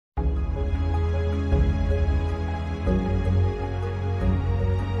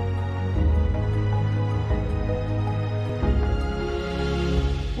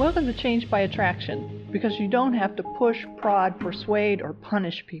Welcome to Change by Attraction, because you don't have to push, prod, persuade, or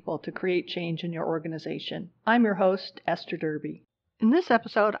punish people to create change in your organization. I'm your host, Esther Derby. In this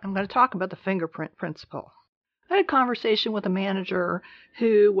episode, I'm going to talk about the Fingerprint Principle. I had a conversation with a manager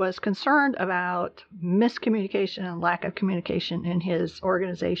who was concerned about miscommunication and lack of communication in his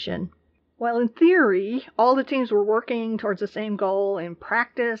organization. While in theory, all the teams were working towards the same goal, in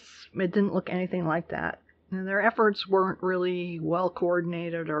practice, it didn't look anything like that. And their efforts weren't really well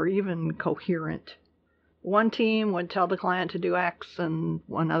coordinated or even coherent. One team would tell the client to do X, and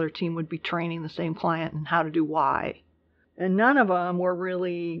one other team would be training the same client on how to do Y. And none of them were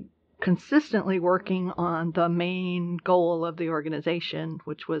really consistently working on the main goal of the organization,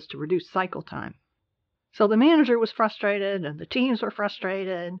 which was to reduce cycle time. So the manager was frustrated, and the teams were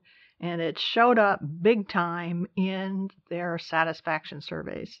frustrated, and it showed up big time in their satisfaction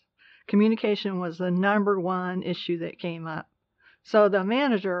surveys. Communication was the number one issue that came up. So the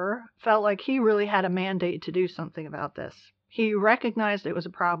manager felt like he really had a mandate to do something about this. He recognized it was a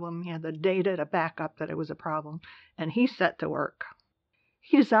problem. He had the data to back up that it was a problem, and he set to work.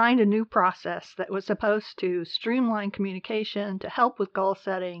 He designed a new process that was supposed to streamline communication, to help with goal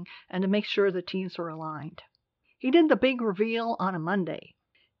setting, and to make sure the teams were aligned. He did the big reveal on a Monday.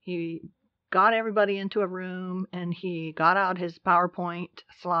 He got everybody into a room, and he got out his PowerPoint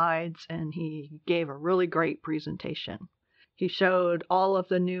slides, and he gave a really great presentation. He showed all of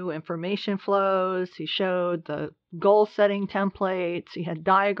the new information flows. He showed the goal-setting templates. He had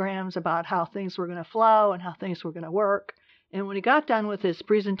diagrams about how things were going to flow and how things were going to work. And when he got done with his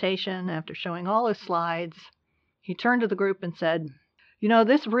presentation, after showing all his slides, he turned to the group and said,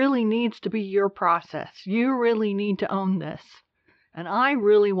 this really needs to be your process. You really need to own this. And I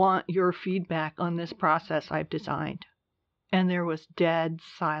really want your feedback on this process I've designed. And there was dead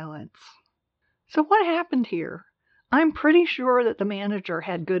silence. So what happened here? I'm pretty sure that the manager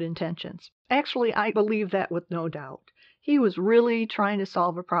had good intentions. Actually, I believe that with no doubt. He was really trying to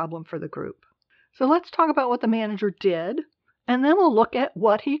solve a problem for the group. So let's talk about what the manager did, and then we'll look at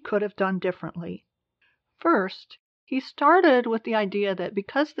what he could have done differently. First, he started with the idea that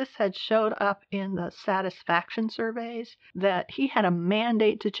because this had showed up in the satisfaction surveys, that he had a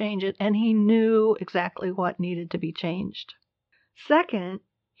mandate to change it, and he knew exactly what needed to be changed. Second,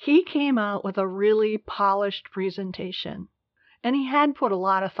 he came out with a really polished presentation, and he had put a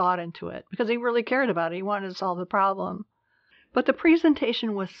lot of thought into it because he really cared about it. He wanted to solve the problem. But the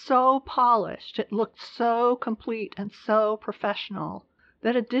presentation was so polished, it looked so complete and so professional,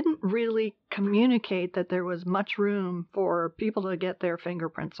 that it didn't really communicate that there was much room for people to get their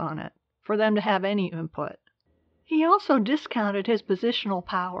fingerprints on it, for them to have any input. He also discounted his positional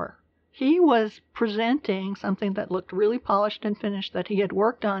power. He was presenting something that looked really polished and finished that he had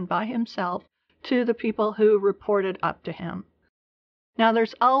worked on by himself to the people who reported up to him. Now,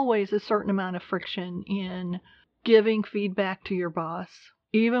 there's always a certain amount of friction in giving feedback to your boss,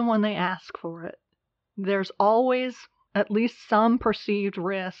 even when they ask for it. There's always at least some perceived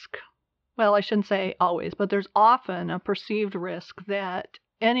risk. Well, I shouldn't say always, but there's often a perceived risk that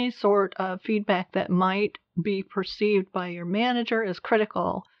any sort of feedback that might be perceived by your manager as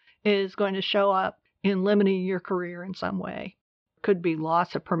critical is going to show up in limiting your career in some way. It could be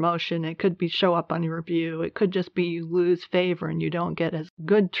loss of promotion. It could be show up on your review. It could just be you lose favor and you don't get as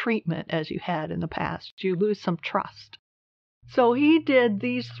good treatment as you had in the past. You lose some trust. So he did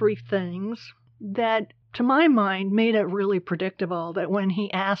these three things that, to my mind, made it really predictable that when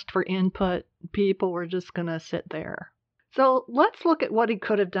he asked for input, people were just going to sit there. So let's look at what he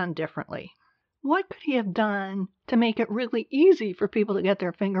could have done differently. What could he have done to make it really easy for people to get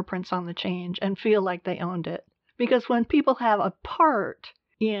their fingerprints on the change and feel like they owned it? Because when people have a part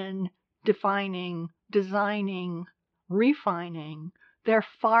in defining, designing, refining, they're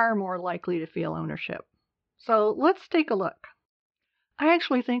far more likely to feel ownership. So let's take a look. I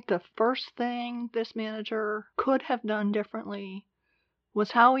actually think the first thing this manager could have done differently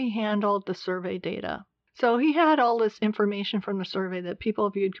was how he handled the survey data. So he had all this information from the survey that people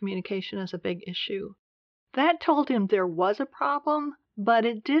viewed communication as a big issue. That told him there was a problem, but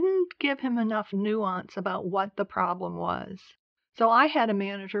it didn't give him enough nuance about what the problem was. So I had a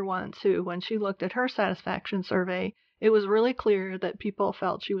manager once who, when she looked at her satisfaction survey, it was really clear that people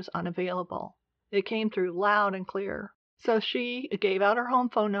felt she was unavailable. It came through loud and clear. So she gave out her home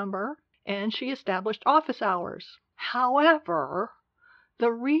phone number, and she established office hours. However,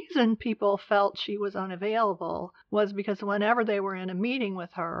 the reason people felt she was unavailable was because whenever they were in a meeting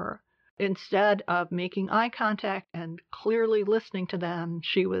with her, instead of making eye contact and clearly listening to them,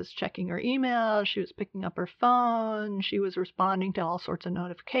 she was checking her email, she was picking up her phone, she was responding to all sorts of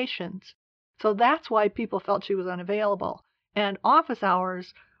notifications. So that's why people felt she was unavailable. And office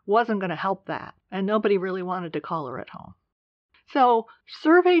hours wasn't going to help that, and nobody really wanted to color at home. So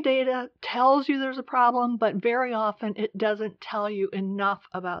survey data tells you there's a problem, but very often it doesn't tell you enough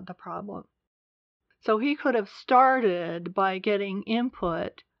about the problem. So he could have started by getting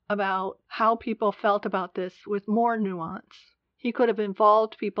input about how people felt about this with more nuance. He could have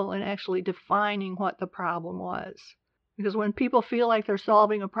involved people in actually defining what the problem was. Because when people feel like they're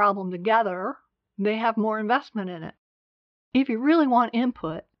solving a problem together, they have more investment in it. If you really want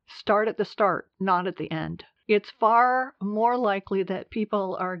input, start at the start, not at the end. It's far more likely that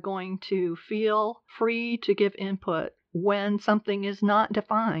people are going to feel free to give input when something is not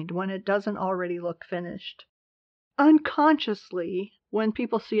defined, when it doesn't already look finished. Unconsciously, when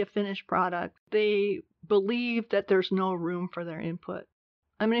people see a finished product, they believe that there's no room for their input.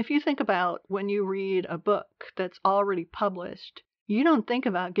 I mean, if you think about when you read a book that's already published, you don't think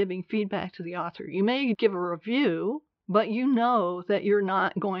about giving feedback to the author. You may give a review, but you know that you're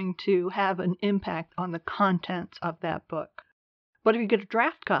not going to have an impact on the contents of that book. But if you get a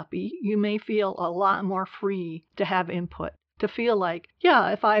draft copy, you may feel a lot more free to have input, to feel like, yeah,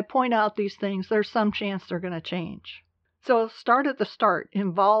 if I point out these things, there's some chance they're going to change. So start at the start,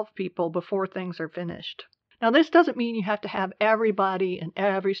 involve people before things are finished. Now, this doesn't mean you have to have everybody in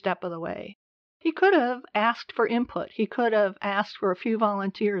every step of the way. He could have asked for input. He could have asked for a few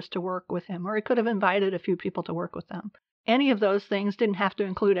volunteers to work with him, or he could have invited a few people to work with them. Any of those things didn't have to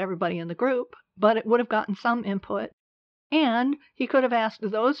include everybody in the group, but it would have gotten some input. And he could have asked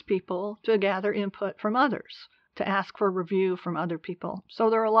those people to gather input from others, to ask for review from other people. So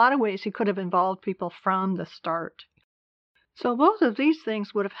there are a lot of ways he could have involved people from the start. So both of these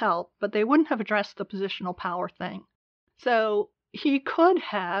things would have helped, but they wouldn't have addressed the positional power thing. So he could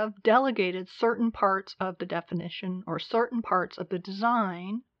have delegated certain parts of the definition or certain parts of the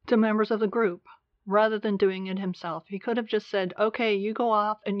design to members of the group rather than doing it himself. He could have just said, okay, you go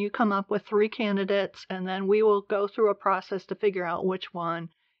off and you come up with 3 candidates, and then we will go through a process to figure out which one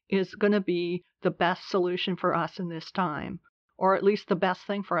is going to be the best solution for us in this time, or at least the best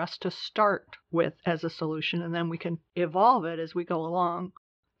thing for us to start with as a solution, and then we can evolve it as we go along.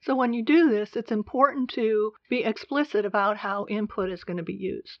 So when you do this, it's important to be explicit about how input is going to be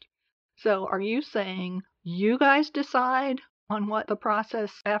used. So are you saying you guys decide on what the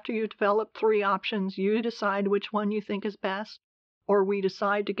process, after you develop 3 options, you decide which one you think is best, or we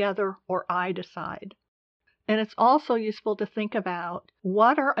decide together, or I decide? And it's also useful to think about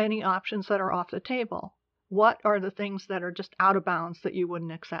what are any options that are off the table? What are the things that are just out of bounds that you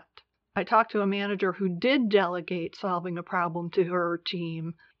wouldn't accept? I talked to a manager who did delegate solving a problem to her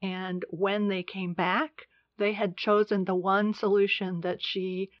team, and when they came back, they had chosen the one solution that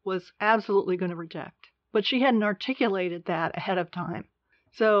she was absolutely going to reject. But she hadn't articulated that ahead of time.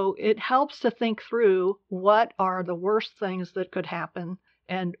 So it helps to think through what are the worst things that could happen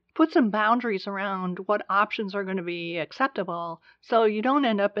and put some boundaries around what options are going to be acceptable so you don't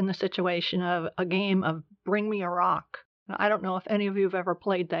end up in the situation of a game of Bring Me a Rock. I don't know if any of you have ever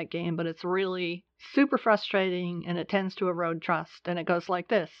played that game, but it's really super frustrating and it tends to erode trust. And it goes like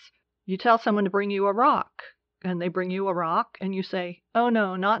this. You tell someone to bring you a rock, and they bring you a rock, and you say, oh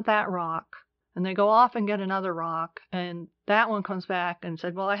no, not that rock. And they go off and get another rock, and that one comes back and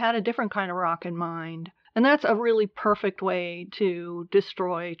said, well, I had a different kind of rock in mind. And that's a really perfect way to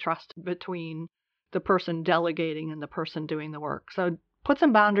destroy trust between the person delegating and the person doing the work. So put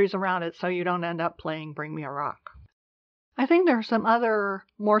some boundaries around it so you don't end up playing Bring Me a Rock. I think there are some other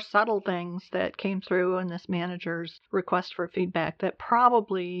more subtle things that came through in this manager's request for feedback that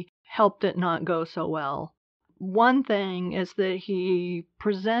probably helped it not go so well. One thing is that he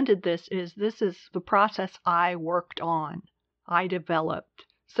presented this is the process I worked on, I developed.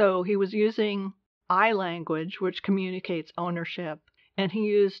 So he was using I language, which communicates ownership, and he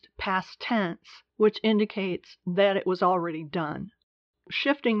used past tense, which indicates that it was already done.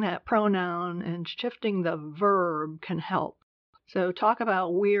 Shifting that pronoun and shifting the verb can help. So talk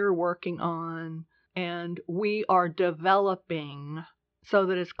about we're working on and we are developing so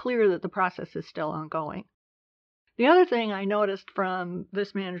that it's clear that the process is still ongoing. The other thing I noticed from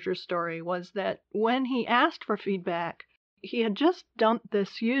this manager's story was that when he asked for feedback, he had just dumped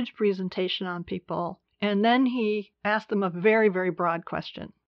this huge presentation on people, and then he asked them a very, very broad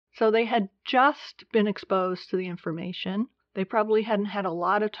question. So they had just been exposed to the information. They probably hadn't had a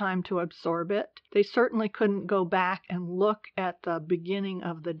lot of time to absorb it. They certainly couldn't go back and look at the beginning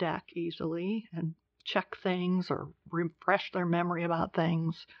of the deck easily and check things or refresh their memory about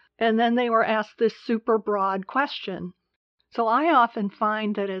things. And then they were asked this super broad question. So I often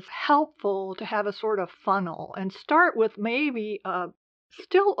find that it's helpful to have a sort of funnel and start with maybe a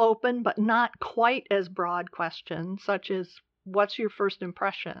still open but not quite as broad question, such as what's your first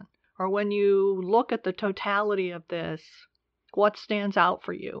impression? Or when you look at the totality of this, what stands out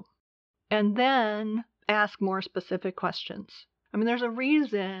for you? And then ask more specific questions. I mean, there's a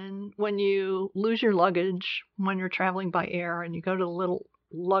reason when you lose your luggage when you're traveling by air and you go to the little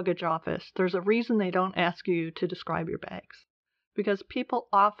luggage office, there's a reason they don't ask you to describe your bags. Because people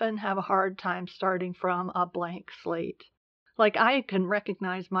often have a hard time starting from a blank slate. Like, I can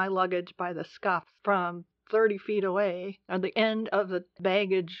recognize my luggage by the scuffs from 30 feet away at the end of the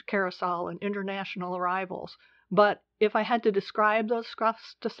baggage carousel in international arrivals. But if I had to describe those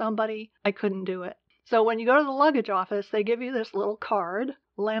scuffs to somebody, I couldn't do it. So when you go to the luggage office, they give you this little card,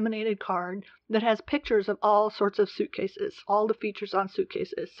 laminated card, that has pictures of all sorts of suitcases, all the features on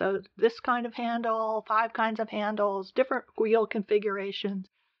suitcases. So this kind of handle, 5 kinds of handles, different wheel configurations,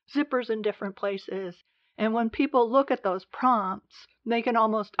 zippers in different places. And when people look at those prompts, they can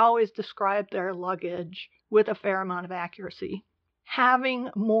almost always describe their luggage with a fair amount of accuracy.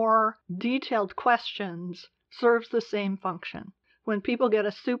 Having more detailed questions serves the same function. When people get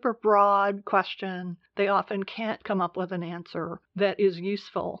a super broad question, they often can't come up with an answer that is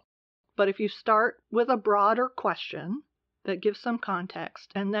useful. But if you start with a broader question that gives some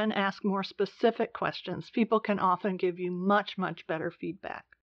context and then ask more specific questions, people can often give you much, much better feedback.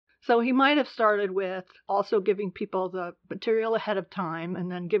 So he might have started with also giving people the material ahead of time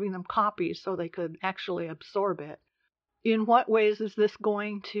and then giving them copies so they could actually absorb it. In what ways is this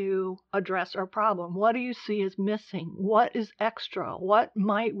going to address our problem? What do you see as missing? What is extra? What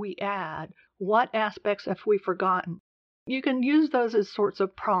might we add? What aspects have we forgotten? You can use those as sorts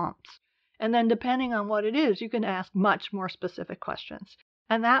of prompts. And then depending on what it is, you can ask much more specific questions.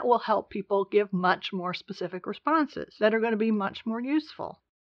 And that will help people give much more specific responses that are going to be much more useful.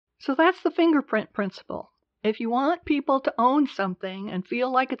 So that's the fingerprint principle. If you want people to own something and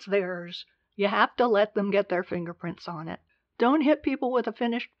feel like it's theirs, you have to let them get their fingerprints on it. Don't hit people with a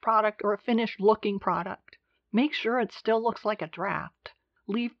finished product or a finished-looking product. Make sure it still looks like a draft.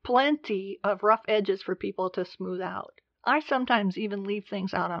 Leave plenty of rough edges for people to smooth out. I sometimes even leave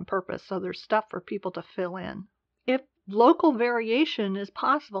things out on purpose so there's stuff for people to fill in. If local variation is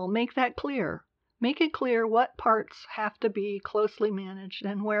possible, make that clear. Make it clear what parts have to be closely managed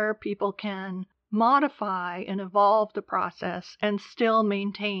and where people can modify and evolve the process and still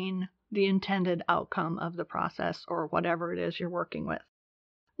maintain the intended outcome of the process or whatever it is you're working with.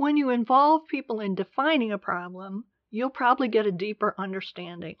 When you involve people in defining a problem, you'll probably get a deeper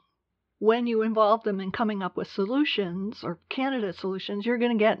understanding. When you involve them in coming up with solutions or candidate solutions, you're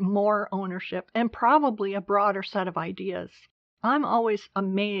going to get more ownership and probably a broader set of ideas. I'm always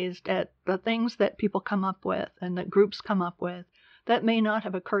amazed at the things that people come up with and that groups come up with that may not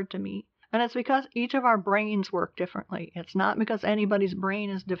have occurred to me. And it's because each of our brains work differently. It's not because anybody's brain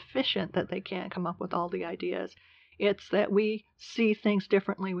is deficient that they can't come up with all the ideas. It's that we see things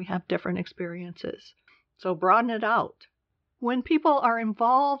differently. We have different experiences. So broaden it out. When people are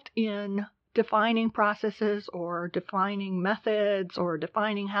involved in defining processes or defining methods or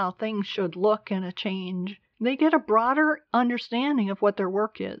defining how things should look in a change, they get a broader understanding of what their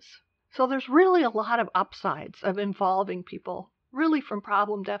work is. So there's really a lot of upsides of involving people, really from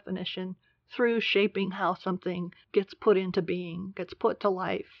problem definition through shaping how something gets put into being, gets put to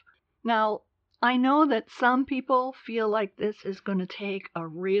life. Now, I know that some people feel like this is going to take a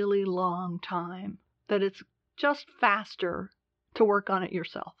really long time, that it's just faster to work on it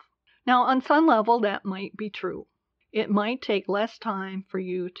yourself. Now, on some level, that might be true. It might take less time for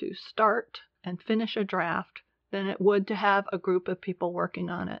you to start and finish a draft than it would to have a group of people working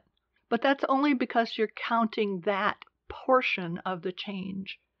on it. But that's only because you're counting that portion of the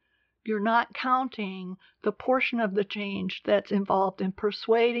change. You're not counting the portion of the change that's involved in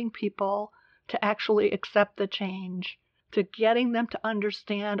persuading people to actually accept the change, to getting them to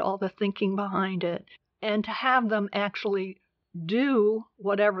understand all the thinking behind it, and to have them actually do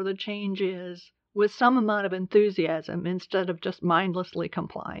whatever the change is with some amount of enthusiasm instead of just mindlessly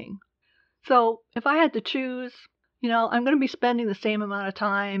complying. So if I had to choose, I'm going to be spending the same amount of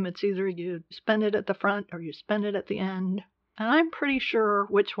time. It's either you spend it at the front or you spend it at the end. And I'm pretty sure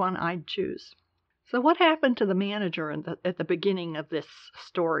which one I'd choose. So what happened to the manager at the beginning of this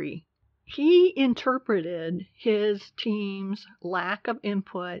story? He interpreted his team's lack of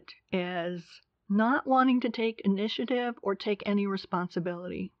input as not wanting to take initiative or take any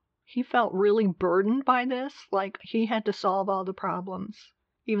responsibility. He felt really burdened by this, like he had to solve all the problems,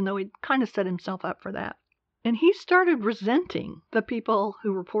 even though he'd kind of set himself up for that. And he started resenting the people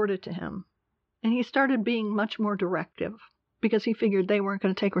who reported to him. And he started being much more directive because he figured they weren't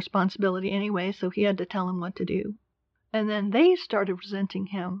going to take responsibility anyway, so he had to tell them what to do. And then they started resenting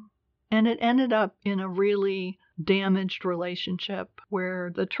him. And it ended up in a really damaged relationship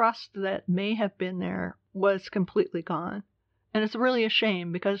where the trust that may have been there was completely gone. And it's really a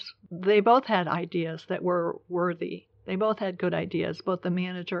shame because they both had ideas that were worthy. They both had good ideas, both the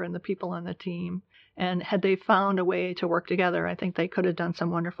manager and the people on the team. And had they found a way to work together, I think they could have done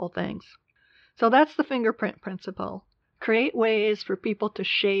some wonderful things. So that's the fingerprint principle. Create ways for people to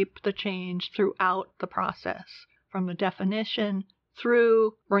shape the change throughout the process, from the definition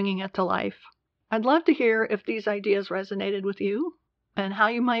through bringing it to life. I'd love to hear if these ideas resonated with you and how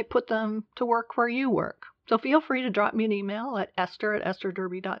you might put them to work where you work. So feel free to drop me an email at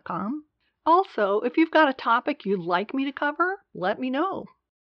esther@estherderby.com. Also, if you've got a topic you'd like me to cover, let me know.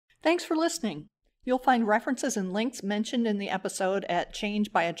 Thanks for listening. You'll find references and links mentioned in the episode at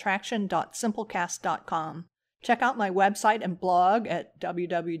changebyattraction.simplecast.com. Check out my website and blog at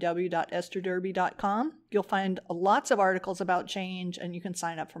www.estherderby.com. You'll find lots of articles about change, and you can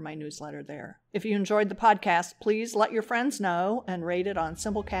sign up for my newsletter there. If you enjoyed the podcast, please let your friends know and rate it on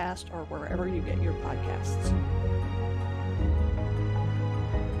Simplecast or wherever you get your podcasts.